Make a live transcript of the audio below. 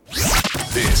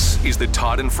This is the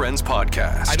Todd and Friends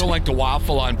podcast. I don't like to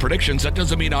waffle on predictions. That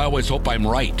doesn't mean I always hope I'm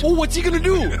right. Oh, what's he going to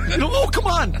do? Oh, come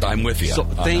on. I'm with you. So,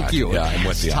 thank you. Yeah, I'm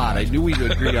with you. Todd, I knew we'd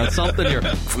agree on something here.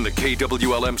 From the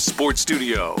KWLM Sports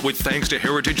Studio, with thanks to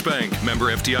Heritage Bank, member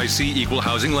FDIC equal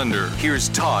housing lender, here's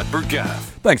Todd Burgaff.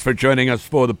 Thanks for joining us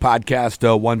for the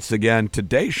podcast once again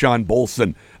today. Shawn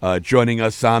Bohlsen joining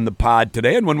us on the pod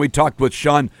today. And when we talked with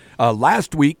Shawn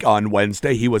last week on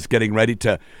Wednesday, he was getting ready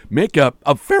to make a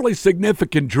fairly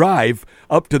significant drive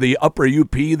up to the upper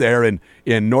UP there in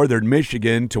northern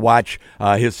Michigan to watch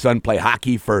his son play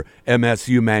hockey for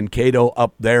MSU Mankato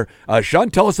up there. Shawn,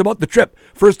 tell us about the trip.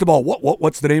 First of all,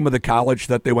 what's the name of the college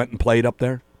that they went and played up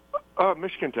there?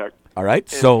 Michigan Tech. All right,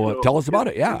 so tell us about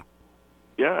it, yeah.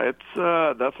 Yeah,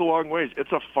 that's a long ways.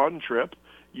 It's a fun trip.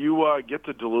 You get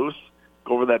to Duluth,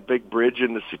 go over that big bridge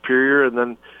into Superior, and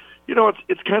then,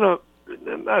 it's kind of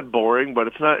not boring, but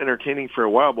it's not entertaining for a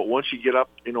while. But once you get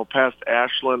up, past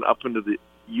Ashland up into the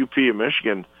UP of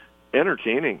Michigan,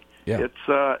 entertaining. Yeah.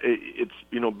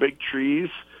 It's big trees.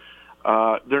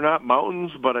 They're not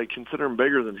mountains, but I consider them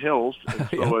bigger than hills. And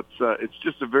so Yeah. it's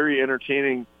just a very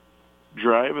entertaining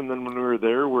drive. And then when we were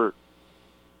there, we're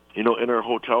in our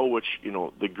hotel, which,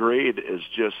 the grade is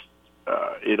just,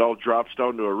 it all drops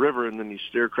down to a river, and then you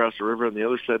stare across the river on the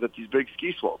other side at these big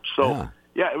ski slopes. So,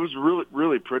 yeah, it was really,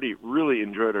 really pretty. Really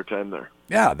enjoyed our time there.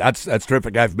 Yeah, that's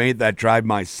terrific. I've made that drive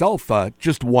myself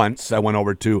just once. I went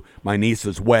over to my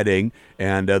niece's wedding,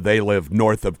 and they live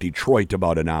north of Detroit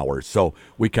about an hour. So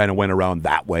we kind of went around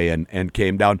that way and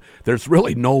came down. There's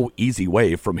really no easy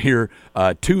way from here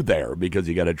to there because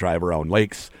you got to drive around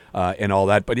lakes and all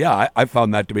that. But, yeah, I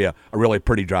found that to be a really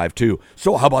pretty drive, too.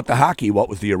 So how about the hockey? What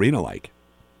was the arena like?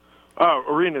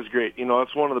 Arena's great.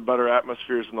 It's one of the better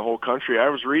atmospheres in the whole country. I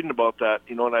was reading about that,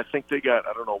 and I think they got,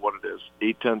 I don't know what it is,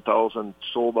 10,000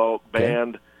 sold out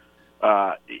band.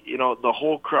 The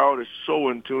whole crowd is so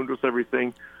in tune with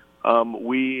everything.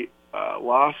 We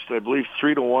lost, I believe,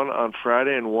 3-1 on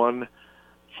Friday and won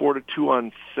 4-2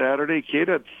 on Saturday. Kaden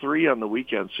had 3 on the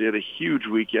weekend, so he had a huge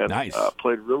weekend. Nice.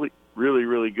 Played really, really,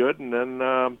 really good. And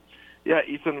then,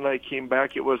 Ethan and I came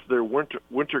back. It was their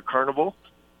winter carnival.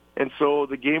 And so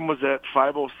the game was at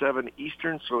 5:07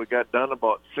 Eastern, so it got done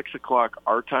about 6 o'clock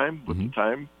our time with the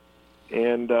time.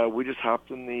 And we just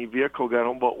hopped in the vehicle, got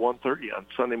home about 1:30 on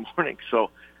Sunday morning. So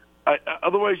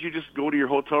otherwise you just go to your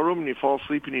hotel room and you fall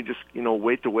asleep and you just,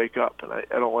 wait to wake up. And I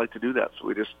don't like to do that, so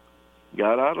we just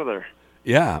got out of there.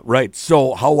 Yeah, right.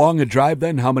 So how long a drive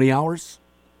then? How many hours?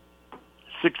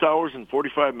 6 hours and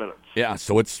 45 minutes. Yeah,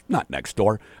 so it's not next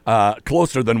door.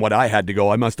 Closer than what I had to go.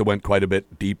 I must have went quite a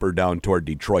bit deeper down toward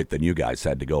Detroit than you guys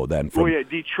had to go then. Oh, yeah,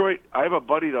 Detroit. I have a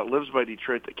buddy that lives by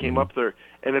Detroit that came up there,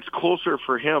 and it's closer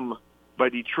for him by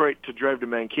Detroit to drive to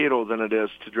Mankato than it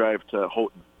is to drive to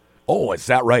Houghton. Oh, is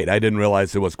that right? I didn't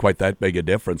realize it was quite that big a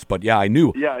difference, but yeah, I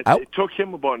knew. Yeah, it took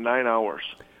him about 9 hours.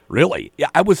 Really? Yeah,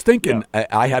 I was thinking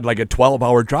I had like a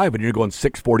 12-hour drive, and you're going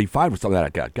 6:45 or something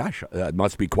like that. Gosh, that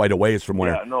must be quite a ways from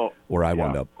where I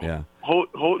wound up. Yeah,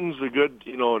 Houghton's a good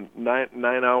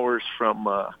 9 hours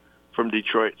from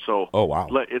Detroit. So oh wow,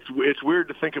 it's weird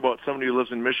to think about somebody who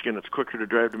lives in Michigan. It's quicker to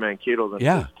drive to Mankato than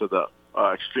it is to the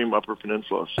extreme Upper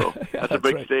Peninsula. So that's a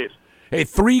big state. Hey,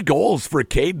 3 goals for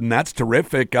Kaden. That's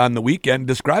terrific on the weekend.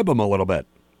 Describe him a little bit.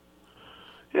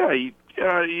 Yeah,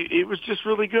 it was just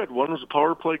really good. One was a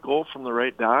power play goal from the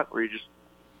right dot where he just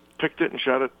picked it and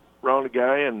shot it around a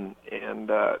guy and hit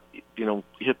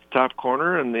the top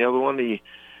corner. And the other one, he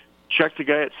checked the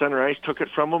guy at center ice, took it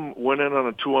from him, went in on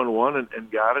a 2-on-1 and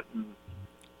got it.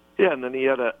 And then he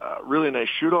had a really nice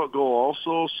shootout goal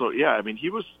also. So, he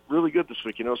was really good this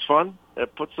week. It was fun.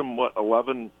 It puts him,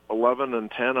 11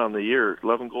 and 10 on the year,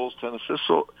 11 goals, 10 assists.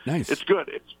 So nice. It's good.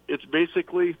 It's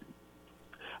basically,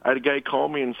 I had a guy call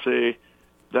me and say,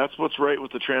 that's what's right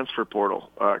with the transfer portal.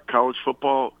 College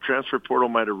football transfer portal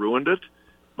might have ruined it,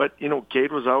 but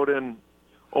Cade was out in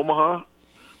Omaha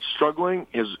struggling.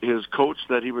 His coach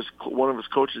one of his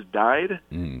coaches died,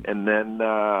 and then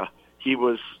he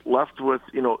was left with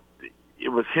it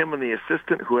was him and the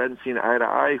assistant who hadn't seen eye to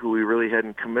eye, who he really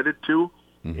hadn't committed to,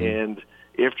 and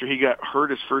after he got hurt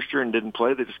his first year and didn't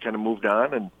play, they just kind of moved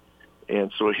on,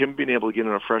 and so him being able to get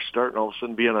in a fresh start and all of a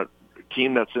sudden be on a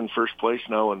team that's in first place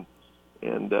now and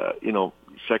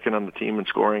second on the team in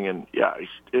scoring, and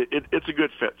it's a good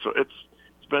fit. So it's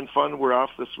been fun. We're off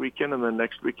this weekend, and then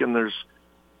next weekend there's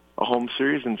a home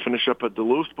series and finish up at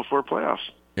Duluth before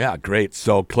playoffs. Yeah, great.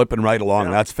 So clipping right along,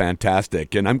 that's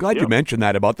fantastic. And I'm glad you mentioned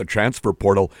that about the transfer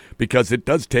portal because it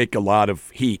does take a lot of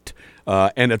heat.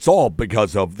 And it's all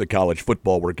because of the college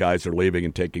football where guys are leaving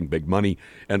and taking big money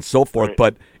and so forth. Right.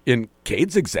 But in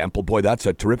Cade's example, boy, that's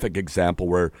a terrific example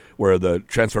where the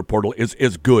transfer portal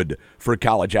is good for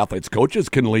college athletes. Coaches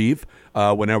can leave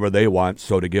whenever they want,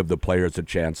 so to give the players a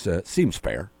chance seems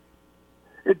fair.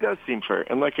 It does seem fair.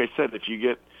 And like I said, if you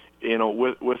get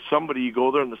with somebody, you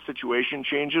go there and the situation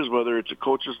changes, whether it's a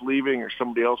coach is leaving or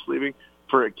somebody else leaving,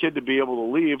 for a kid to be able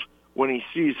to leave when he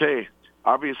sees, hey,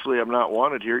 obviously I'm not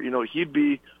wanted here, he'd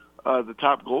be the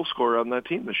top goal scorer on that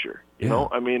team this year. You know,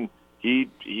 I mean, he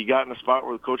got in a spot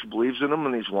where the coach believes in him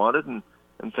and he's wanted and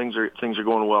things are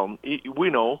going well.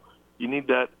 We know you need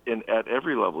that at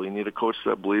every level. You need a coach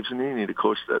that believes in you. You need a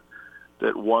coach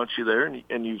that wants you there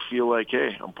and you feel like,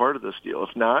 hey, I'm part of this deal.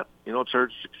 If not, it's hard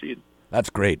to succeed. That's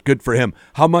great. Good for him.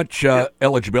 How much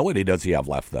eligibility does he have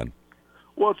left then?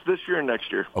 Well, it's this year and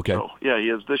next year. Okay. So, he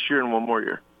has this year and one more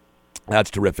year. That's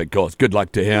terrific, Ghost. Good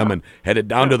luck to him and headed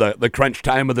down to the crunch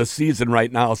time of the season right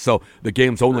now, so the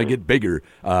games only get bigger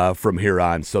from here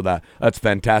on. So that's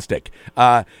fantastic.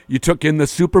 You took in the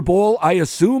Super Bowl, I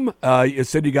assume? You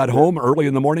said you got home early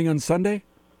in the morning on Sunday?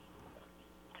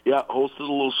 Yeah, hosted a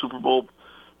little Super Bowl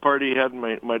party, had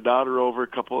my daughter over, a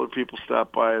couple other people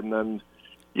stopped by, and then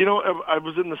I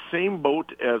was in the same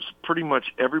boat as pretty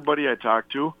much everybody I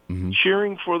talked to,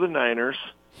 cheering for the Niners,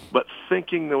 but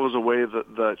thinking there was a way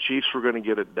that the Chiefs were going to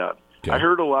get it done. Okay. I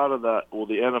heard a lot of that, the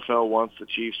NFL wants the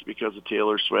Chiefs because of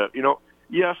Taylor Swift.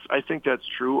 Yes, I think that's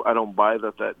true. I don't buy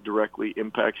that directly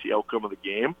impacts the outcome of the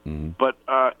game, but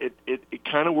it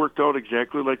kind of worked out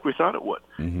exactly like we thought it would.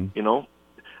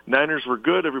 Niners were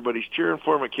good. Everybody's cheering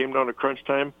for them. It came down to crunch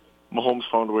time. Mahomes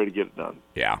found a way to get it done.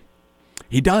 Yeah.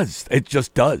 He does. It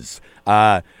just does.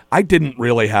 I didn't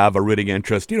really have a rooting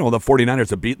interest. The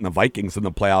 49ers have beaten the Vikings in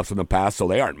the playoffs in the past, so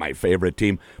they aren't my favorite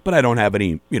team. But I don't have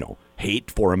any,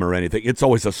 hate for them or anything. It's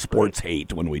always a sports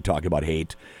hate when we talk about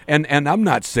hate. And I'm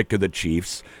not sick of the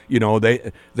Chiefs.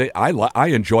 I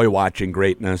enjoy watching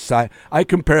greatness. I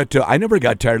compare it to, I never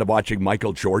got tired of watching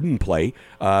Michael Jordan play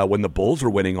when the Bulls were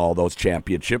winning all those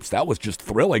championships. That was just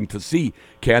thrilling to see.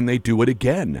 Can they do it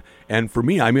again? And for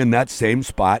me, I'm in that same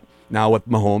spot now with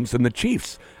Mahomes and the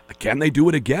Chiefs. Can they do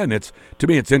it again? To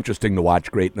me, it's interesting to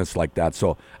watch greatness like that.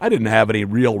 So I didn't have any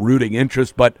real rooting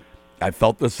interest, but I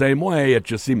felt the same way. It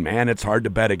just seemed, it's hard to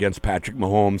bet against Patrick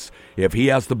Mahomes. If he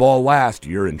has the ball last,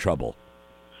 you're in trouble.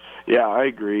 Yeah, I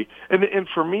agree. And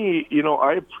for me,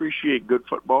 I appreciate good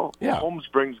football. Yeah. Mahomes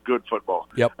brings good football.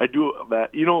 Yep. I do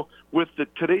that. With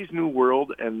today's new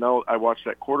world, and now I watch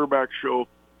that quarterback show,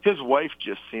 his wife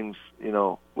just seems,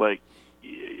 like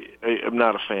I'm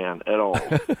not a fan at all.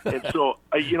 And so,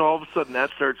 all of a sudden that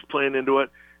starts playing into it.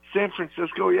 San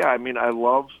Francisco, I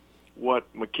love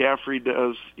what McCaffrey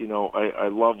does. I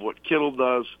love what Kittle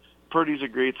does. Purdy's a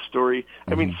great story.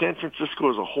 San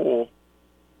Francisco as a whole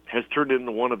has turned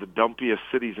into one of the dumpiest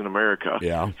cities in America.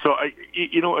 Yeah. So,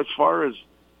 as far as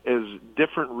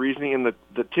different reasoning, and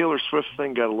the Taylor Swift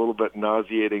thing got a little bit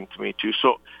nauseating to me too.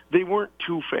 So they weren't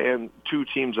two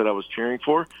teams that I was cheering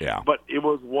for. Yeah. But it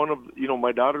was one of,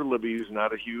 my daughter Libby, who's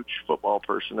not a huge football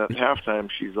person, at halftime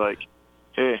she's like,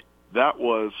 "Hey, that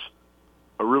was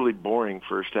a really boring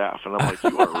first half." And I'm like,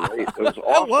 "You are right. It was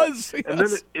awful." It was. Yes. And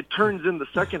then it turns in the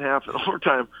second half, and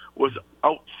overtime was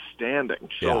outstanding.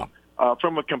 So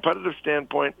from a competitive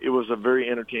standpoint, it was a very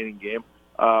entertaining game.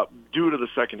 Due to the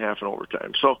second half and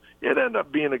overtime. So it ended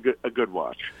up being a good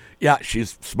watch. Yeah,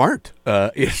 she's smart.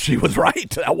 She was right.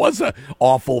 That was an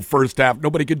awful first half.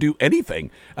 Nobody could do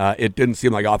anything. It didn't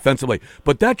seem like offensively.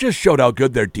 But that just showed how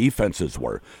good their defenses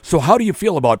were. So how do you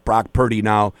feel about Brock Purdy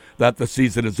now that the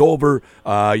season is over?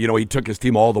 He took his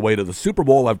team all the way to the Super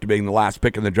Bowl after being the last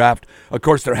pick in the draft. Of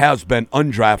course, there has been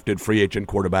undrafted free agent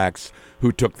quarterbacks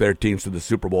who took their teams to the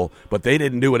Super Bowl, but they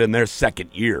didn't do it in their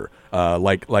second year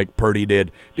like Purdy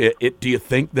did. Do you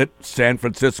think that San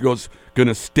Francisco's going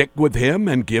to stick with him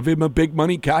and give him a big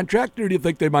money contract, or do you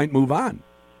think they might move on?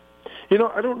 I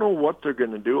don't know what they're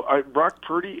going to do. Brock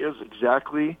Purdy is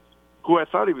exactly who I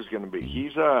thought he was going to be.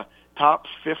 He's a top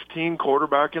 15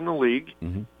 quarterback in the league,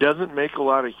 doesn't make a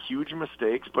lot of huge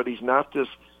mistakes, but he's not this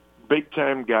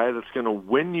big-time guy that's going to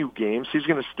win you games. He's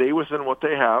going to stay within what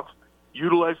they have,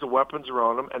 utilize the weapons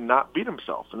around him, and not beat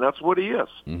himself, and that's what he is.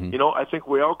 I think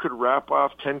we all could wrap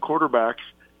off 10 quarterbacks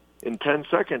in 10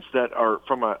 seconds that are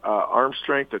from a arm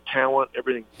strength, a talent,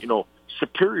 everything,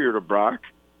 superior to Brock.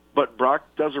 But Brock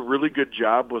does a really good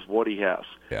job with what he has.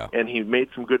 Yeah. And he made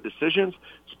some good decisions,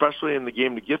 especially in the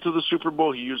game to get to the Super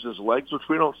Bowl. He used his legs, which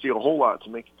we don't see a whole lot, to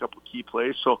make a couple of key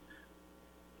plays. So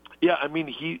Yeah, I mean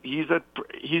he's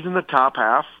in the top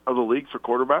half of the league for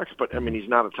quarterbacks, but I mean he's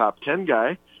not a top 10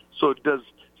 guy. So does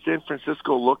San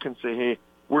Francisco look and say, hey,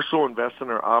 we're so invested in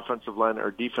our offensive line, our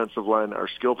defensive line, our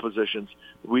skill positions,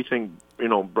 we think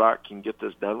Brock can get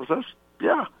this done with us?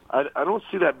 Yeah, I don't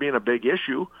see that being a big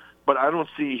issue, but I don't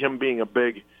see him being a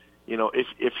big,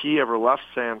 if he ever left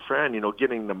San Fran,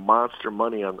 getting the monster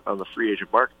money on the free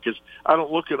agent market, because I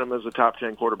don't look at him as a top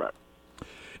 10 quarterback.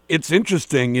 It's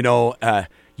interesting, you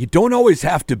don't always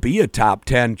have to be a top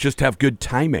 10, just have good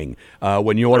timing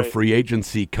when your free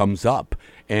agency comes up.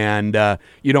 And,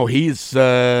 he's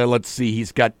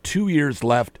got 2 years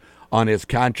left on his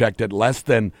contract at less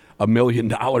than $1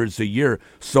 million a year.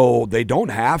 So they don't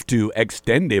have to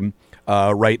extend him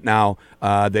right now.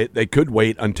 They could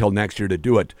wait until next year to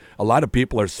do it. A lot of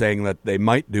people are saying that they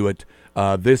might do it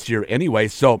this year anyway.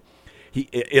 So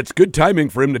it's good timing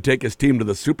for him to take his team to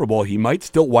the Super Bowl. He might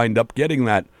still wind up getting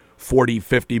that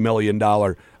 $40-50 million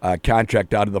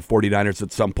contract out of the 49ers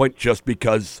at some point just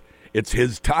because it's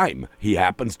his time. He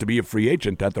happens to be a free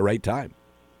agent at the right time.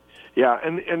 Yeah,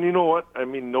 and you know what? I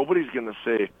mean, nobody's going to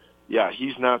say, yeah,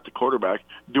 he's not the quarterback.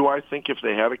 Do I think if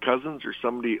they had a Cousins or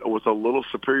somebody with a little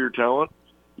superior talent,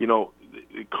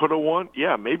 it could have won?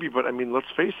 Yeah, maybe. But, I mean, let's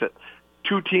face it.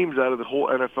 2 teams out of the whole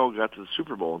NFL got to the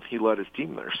Super Bowl, and he led his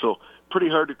team there. So pretty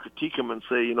hard to critique him and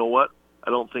say, you know what? I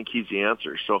don't think he's the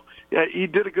answer. So, yeah, he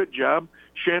did a good job.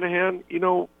 Shanahan,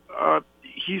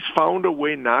 he's found a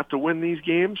way not to win these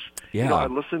games. Yeah. I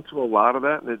listened to a lot of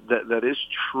that, and that is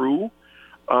true.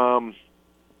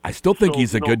 I still think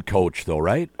he's a good coach, though,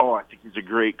 right? Oh, I think he's a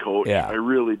great coach. Yeah. I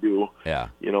really do. Yeah.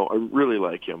 I really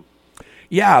like him.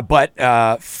 Yeah, but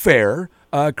fair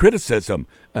criticism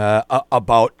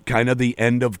about kind of the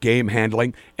end of game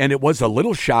handling. And it was a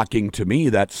little shocking to me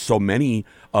that so many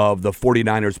of the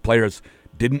 49ers players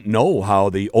didn't know how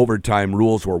the overtime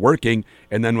rules were working.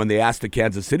 And then when they asked the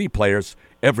Kansas City players,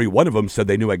 every one of them said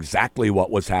they knew exactly what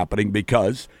was happening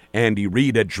because Andy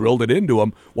Reid had drilled it into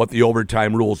them what the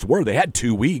overtime rules were. They had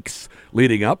 2 weeks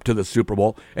leading up to the Super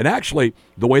Bowl. And actually,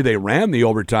 the way they ran the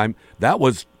overtime,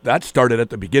 that started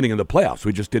at the beginning of the playoffs.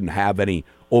 We just didn't have any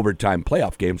overtime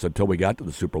playoff games until we got to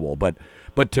the Super Bowl. But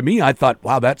to me, I thought,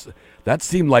 wow, that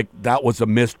seemed like that was a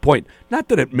missed point. Not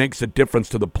that it makes a difference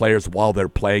to the players while they're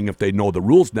playing if they know the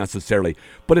rules necessarily,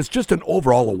 but it's just an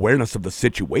overall awareness of the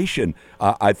situation.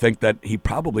 I think that he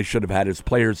probably should have had his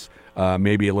players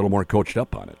maybe a little more coached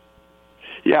up on it.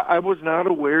 Yeah, I was not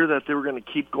aware that they were going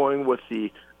to keep going with the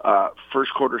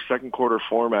first quarter, second quarter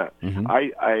format. Mm-hmm.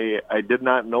 I did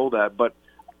not know that, but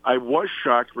I was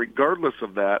shocked, regardless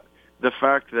of that, the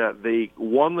fact that they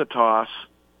won the toss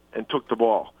and took the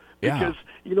ball. Yeah. Because,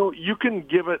 you can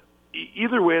give it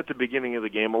either way at the beginning of the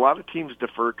game. A lot of teams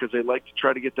defer because they like to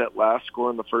try to get that last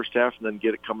score in the first half and then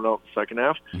get it coming out in the second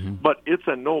half. Mm-hmm. But it's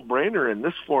a no-brainer in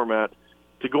this format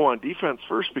to go on defense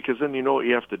first because then you know what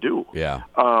you have to do. Yeah.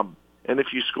 And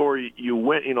if you score, you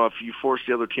win. If you force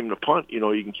the other team to punt, you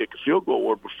can kick a field goal.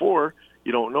 Or before,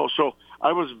 you don't know. So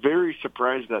I was very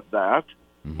surprised at that.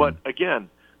 Mm-hmm. But again,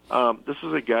 this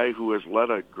is a guy who has led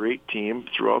a great team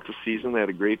throughout the season. They had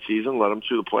a great season, led them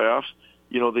through the playoffs.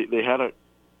 They had a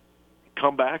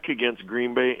comeback against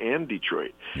Green Bay and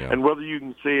Detroit. Yeah. And whether you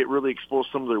can say it really exposed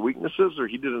some of their weaknesses or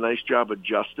he did a nice job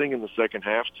adjusting in the second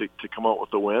half to come out with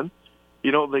the win,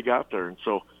 they got there. And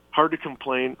so hard to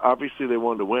complain. Obviously, they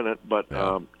wanted to win it, but,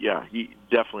 he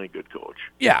definitely a good coach.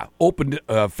 Yeah, open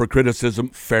for criticism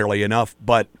fairly enough,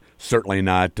 but certainly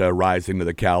not rising to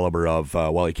the caliber of,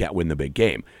 he can't win the big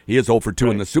game. He is 0 for 2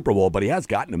 in the Super Bowl, but he has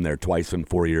gotten him there twice in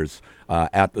 4 years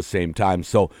at the same time.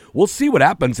 So we'll see what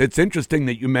happens. It's interesting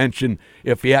that you mentioned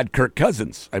if he had Kirk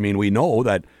Cousins. I mean, we know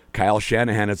that Kyle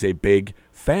Shanahan is a big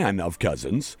fan of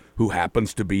Cousins, who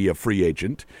happens to be a free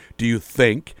agent. Do you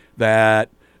think that,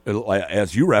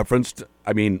 as you referenced,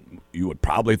 I mean, you would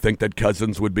probably think that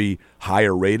Cousins would be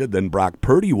higher rated than Brock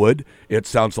Purdy would. It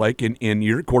sounds like in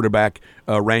your quarterback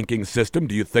ranking system.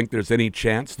 Do you think there's any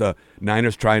chance the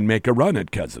Niners try and make a run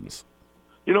at Cousins?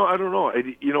 I don't know.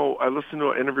 I listened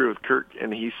to an interview with Kirk,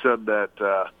 and he said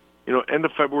that, end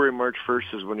of February, March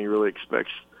 1st is when he really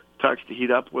expects talks to heat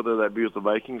up, whether that be with the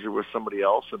Vikings or with somebody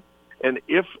else. And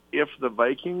if the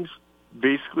Vikings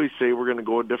basically say we're going to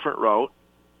go a different route,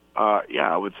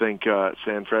 I would think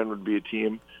San Fran would be a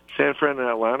team. San Fran and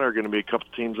Atlanta are going to be a couple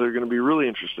teams that are going to be really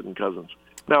interested in Cousins.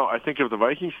 Now, I think if the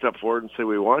Vikings step forward and say,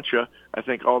 we want you, I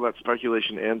think all that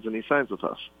speculation ends and he signs with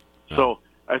us. Yeah. So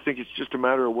I think it's just a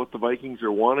matter of what the Vikings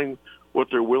are wanting, what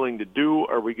they're willing to do.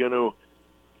 Are we going to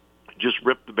just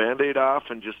rip the Band-Aid off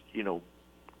and just,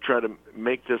 try to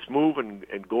make this move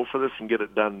and go for this and get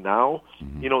it done now?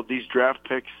 Mm-hmm. These draft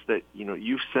picks that,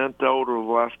 you've sent out over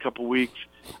the last couple of weeks,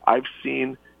 I've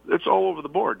seen it's all over the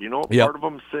board. Yep. Part of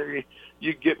them say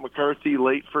you get McCarthy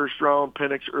late first round,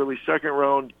 Penix early second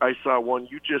round. I saw one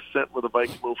you just sent with a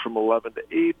Vikings move from 11 to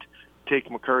 8. Take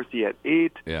McCarthy at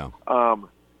 8. Yeah. I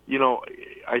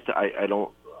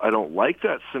don't like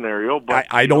that scenario, but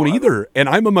I don't either, and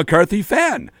I'm a McCarthy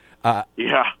fan.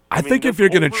 Yeah. I think if you're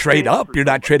going to trade up, you're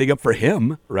not trading up for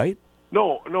him, right?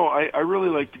 No, I really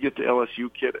like to get the LSU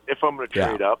kid if I'm going to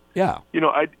trade up. Yeah.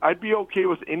 I'd be okay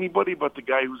with anybody but the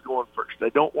guy who's going first. I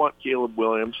don't want Caleb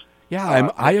Williams.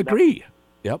 Yeah, I agree.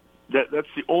 Yep. That's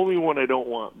the only one I don't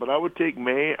want. But I would take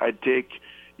May. I'd take,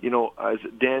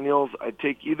 Daniels. I'd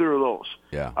take either of those.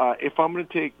 Yeah. If I'm going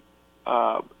to take,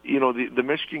 the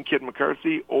Michigan kid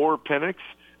McCarthy or Penix,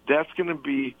 that's going to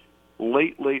be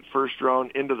late first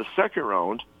round into the second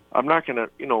round. I'm not going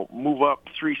to, move up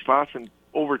 3 spots and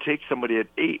overtake somebody at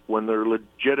 8 when they're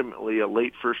legitimately a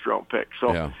late first round pick.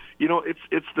 So,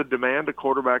 it's the demand of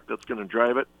quarterback that's going to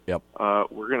drive it. Yep.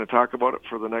 We're going to talk about it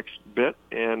for the next bit,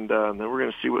 and then we're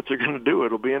going to see what they're going to do.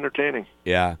 It'll be entertaining.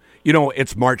 Yeah.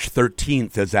 It's March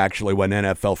 13th is actually when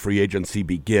NFL free agency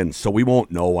begins, so we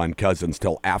won't know on Cousins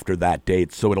till after that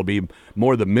date. So it'll be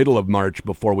more the middle of March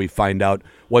before we find out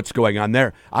what's going on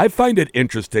there. I find it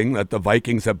interesting that the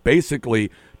Vikings have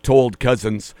basically told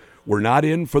Cousins, we're not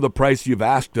in for the price you've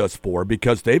asked us for,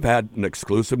 because they've had an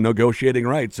exclusive negotiating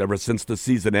rights ever since the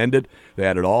season ended. They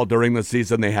had it all during the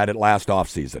season. They had it last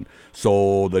offseason.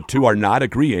 So the two are not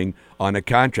agreeing on a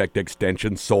contract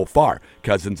extension so far.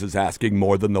 Cousins is asking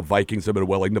more than the Vikings have been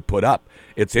willing to put up.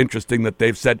 It's interesting that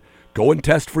they've said, go and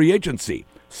test free agency.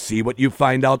 See what you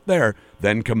find out there.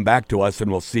 Then come back to us and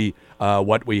we'll see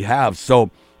what we have. So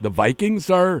the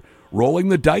Vikings are rolling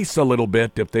the dice a little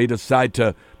bit. If they decide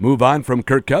to move on from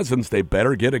Kirk Cousins, they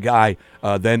better get a guy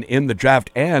then in the draft.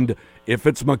 And if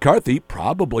it's McCarthy,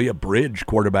 probably a bridge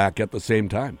quarterback at the same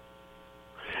time.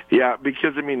 Yeah,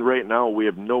 because, right now we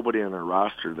have nobody on our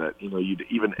roster that, you'd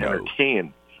even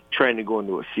entertain trying to go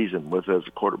into a season with as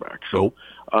a quarterback. So,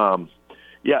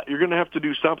 you're going to have to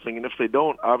do something. And if they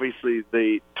don't, obviously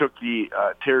they took the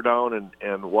tear down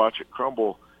and watch it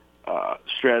crumble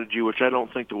strategy, which I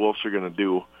don't think the Wolves are going to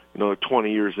do.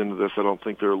 20 years into this, I don't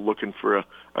think they're looking for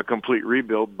a complete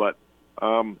rebuild. But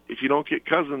if you don't get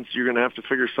Cousins, you're going to have to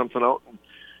figure something out.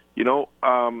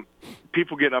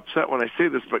 People get upset when I say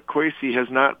this, but Kwesi has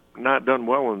not done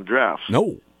well in the draft.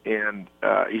 No. And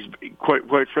he's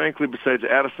quite frankly, besides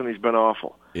Addison, he's been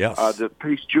awful. Yes. The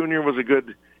Pace Jr. was a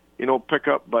good,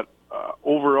 pickup, but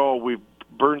overall we've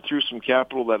burned through some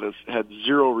capital that has had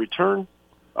zero return.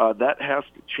 That has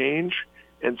to change.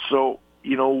 And so,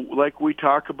 like we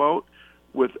talk about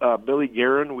with Billy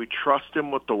Guerin, we trust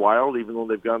him with the Wild, even though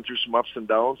they've gone through some ups and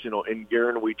downs. In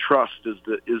Guerin we trust is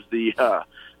the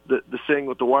saying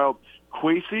with the Wild.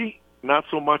 Kwesi, not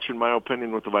so much in my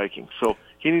opinion with the Vikings. So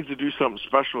he needs to do something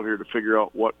special here to figure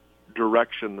out what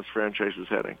direction this franchise is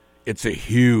heading. It's a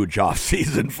huge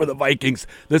offseason for the Vikings.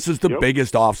 This is the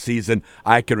biggest offseason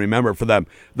I can remember for them.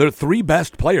 Their 3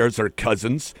 best players are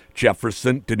Cousins,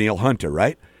 Jefferson, Danielle Hunter,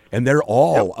 right? And they're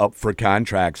all up for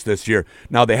contracts this year.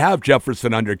 Now, they have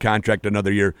Jefferson under contract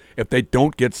another year. If they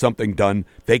don't get something done,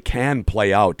 they can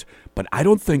play out. But I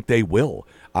don't think they will.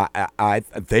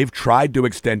 They've tried to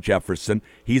extend Jefferson.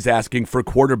 He's asking for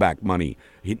quarterback money,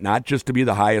 not just to be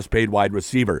the highest-paid wide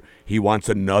receiver. He wants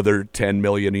another $10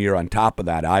 million a year on top of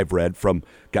that, I've read from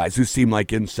guys who seem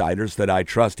like insiders that I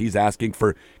trust. He's asking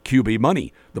for QB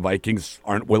money. The Vikings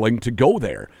aren't willing to go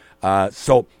there.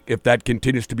 So if that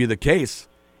continues to be the case,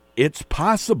 it's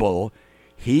possible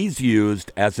he's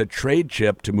used as a trade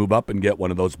chip to move up and get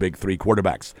one of those big 3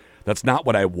 quarterbacks. That's not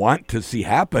what I want to see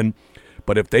happen,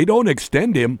 but if they don't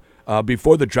extend him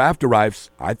before the draft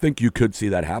arrives, I think you could see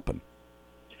that happen.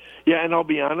 Yeah, and I'll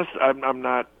be honest, I'm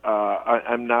not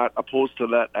opposed to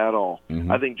that at all. Mm-hmm.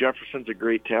 I think Jefferson's a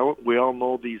great talent. We all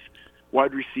know these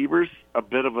wide receivers, a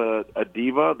bit of a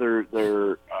diva.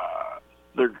 They're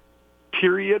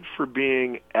period for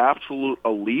being absolute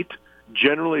elite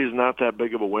generally is not that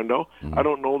big of a window. Mm-hmm. I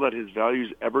don't know that his value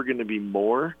is ever going to be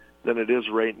more than it is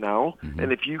right now. Mm-hmm.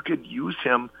 And if you could use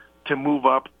him to move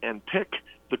up and pick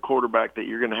the quarterback that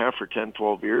you're going to have for 10,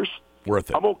 12 years, worth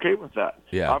it. I'm okay with that.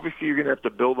 Yeah. Obviously, you're going to have to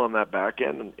build on that back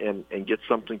end and get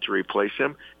something to replace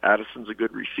him. Addison's a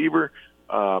good receiver.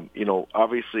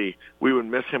 Obviously, we would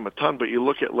miss him a ton, but you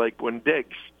look at like when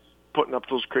Diggs putting up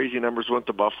those crazy numbers went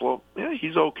to Buffalo, yeah,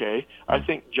 he's okay. Mm-hmm. I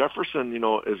think Jefferson,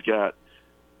 has got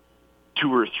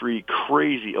 2 or 3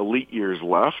 crazy elite years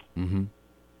left. Mm-hmm.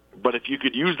 But if you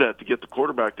could use that to get the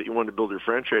quarterback that you want to build your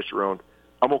franchise around,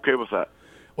 I'm okay with that.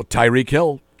 Well, Tyreek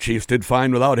Hill Chiefs did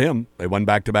fine without him. They won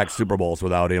back-to-back Super Bowls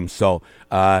without him. So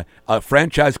a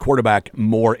franchise quarterback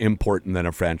more important than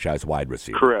a franchise wide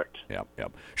receiver. Correct. Yep.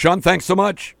 Shawn, thanks so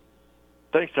much.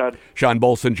 Thanks, Todd. Shawn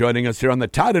Bohlsen joining us here on the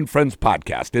Todd and Friends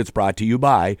podcast. It's brought to you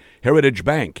by Heritage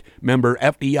Bank, member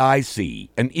FDIC,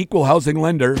 an equal housing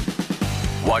lender.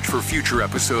 Watch for future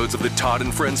episodes of the Todd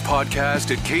and Friends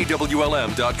podcast at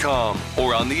KWLM.com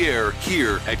or on the air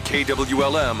here at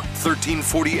KWLM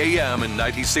 1340 AM and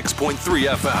 96.3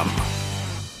 FM.